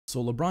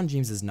So LeBron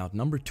James is now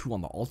number 2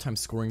 on the all-time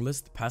scoring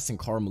list, passing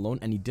Karl Malone,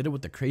 and he did it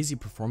with a crazy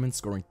performance,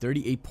 scoring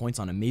 38 points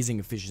on amazing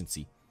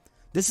efficiency.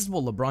 This is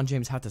what LeBron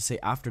James had to say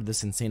after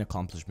this insane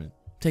accomplishment.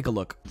 Take a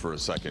look. For a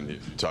second, you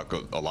talk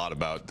a lot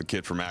about the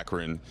kid from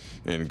Akron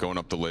and going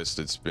up the list.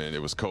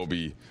 It was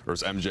Kobe, or it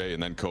was MJ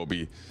and then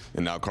Kobe,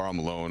 and now Karl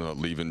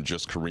Malone leaving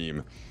just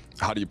Kareem.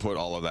 How do you put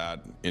all of that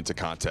into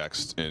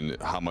context, and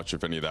how much,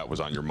 if any, of that was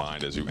on your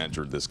mind as you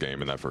entered this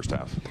game in that first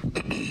half?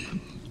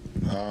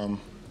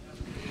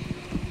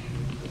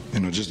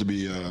 Just to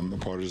be a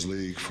part of this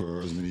league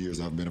for as many years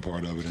I've been a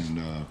part of it, and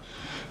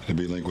to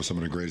be linked with some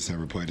of the greatest that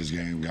ever played this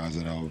game, guys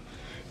that I've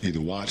either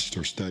watched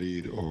or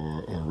studied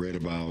or read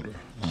about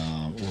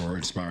or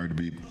inspired to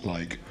be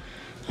like.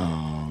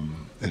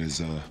 It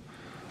is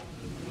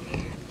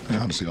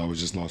honestly, I was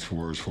just lost for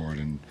words for it,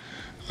 and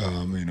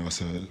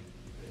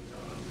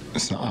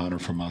it's an honor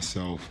for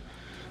myself,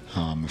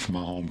 and for my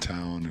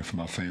hometown, and for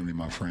my family,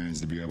 my friends,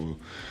 to be able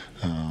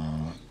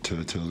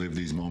to live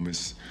these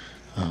moments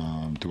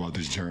throughout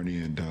this journey,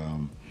 and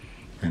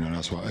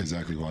that's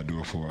exactly what I do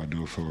it for. I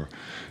do it for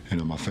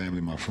my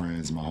family, my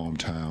friends, my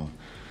hometown,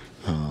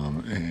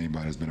 and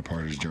anybody that's been a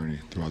part of this journey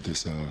throughout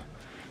this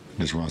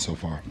run so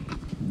far.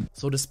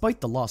 So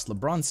despite the loss,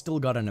 LeBron still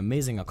got an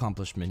amazing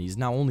accomplishment. He's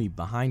now only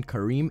behind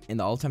Kareem in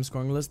the all-time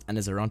scoring list and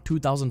is around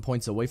 2,000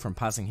 points away from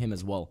passing him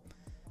as well.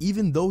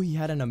 Even though he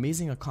had an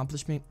amazing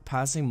accomplishment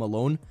passing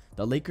Malone,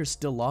 the Lakers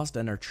still lost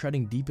and are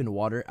treading deep in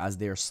water as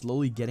they are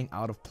slowly getting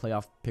out of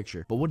playoff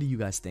picture. But what do you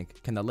guys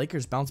think? Can the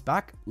Lakers bounce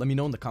back? Let me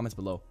know in the comments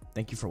below.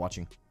 Thank you for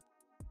watching.